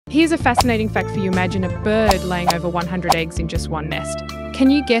Here's a fascinating fact for you. Imagine a bird laying over 100 eggs in just one nest. Can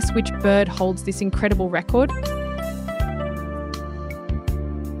you guess which bird holds this incredible record?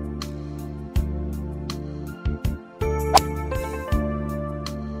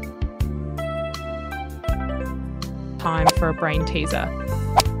 Time for a brain teaser.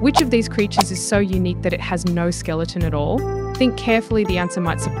 Which of these creatures is so unique that it has no skeleton at all? Think carefully, the answer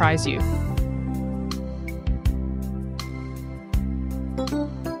might surprise you.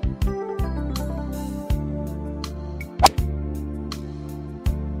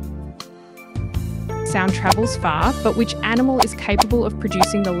 Sound travels far, but which animal is capable of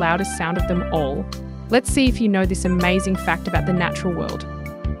producing the loudest sound of them all? Let's see if you know this amazing fact about the natural world.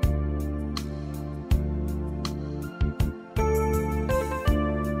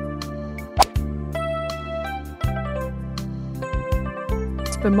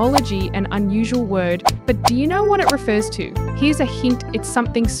 Spermology, an unusual word, but do you know what it refers to? Here's a hint, it's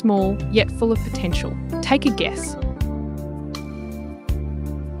something small, yet full of potential. Take a guess.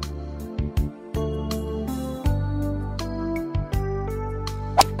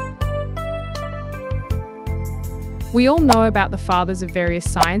 We all know about the fathers of various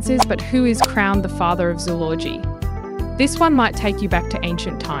sciences, but who is crowned the father of zoology? This one might take you back to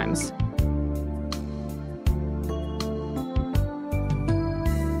ancient times.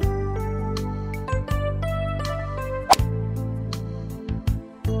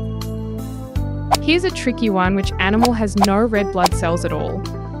 Here's a tricky one. Which animal has no red blood cells at all?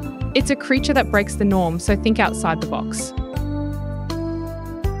 It's a creature that breaks the norm, so think outside the box.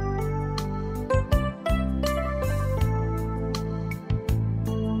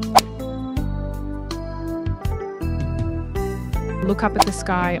 Look up at the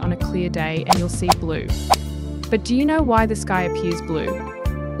sky on a clear day and you'll see blue. But do you know why the sky appears blue?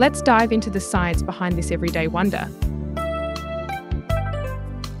 Let's dive into the science behind this everyday wonder.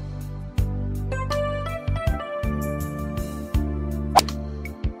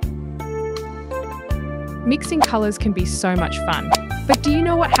 Mixing colours can be so much fun. But do you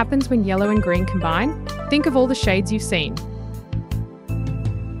know what happens when yellow and green combine? Think of all the shades you've seen.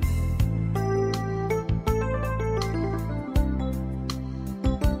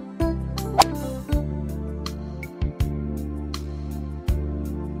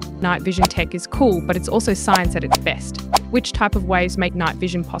 Night vision tech is cool, but it's also science at its best. Which type of waves make night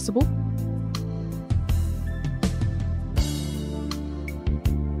vision possible?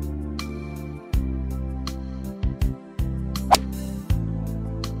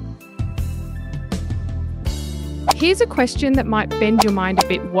 Here's a question that might bend your mind a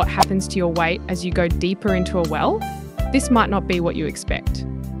bit. What happens to your weight as you go deeper into a well? This might not be what you expect.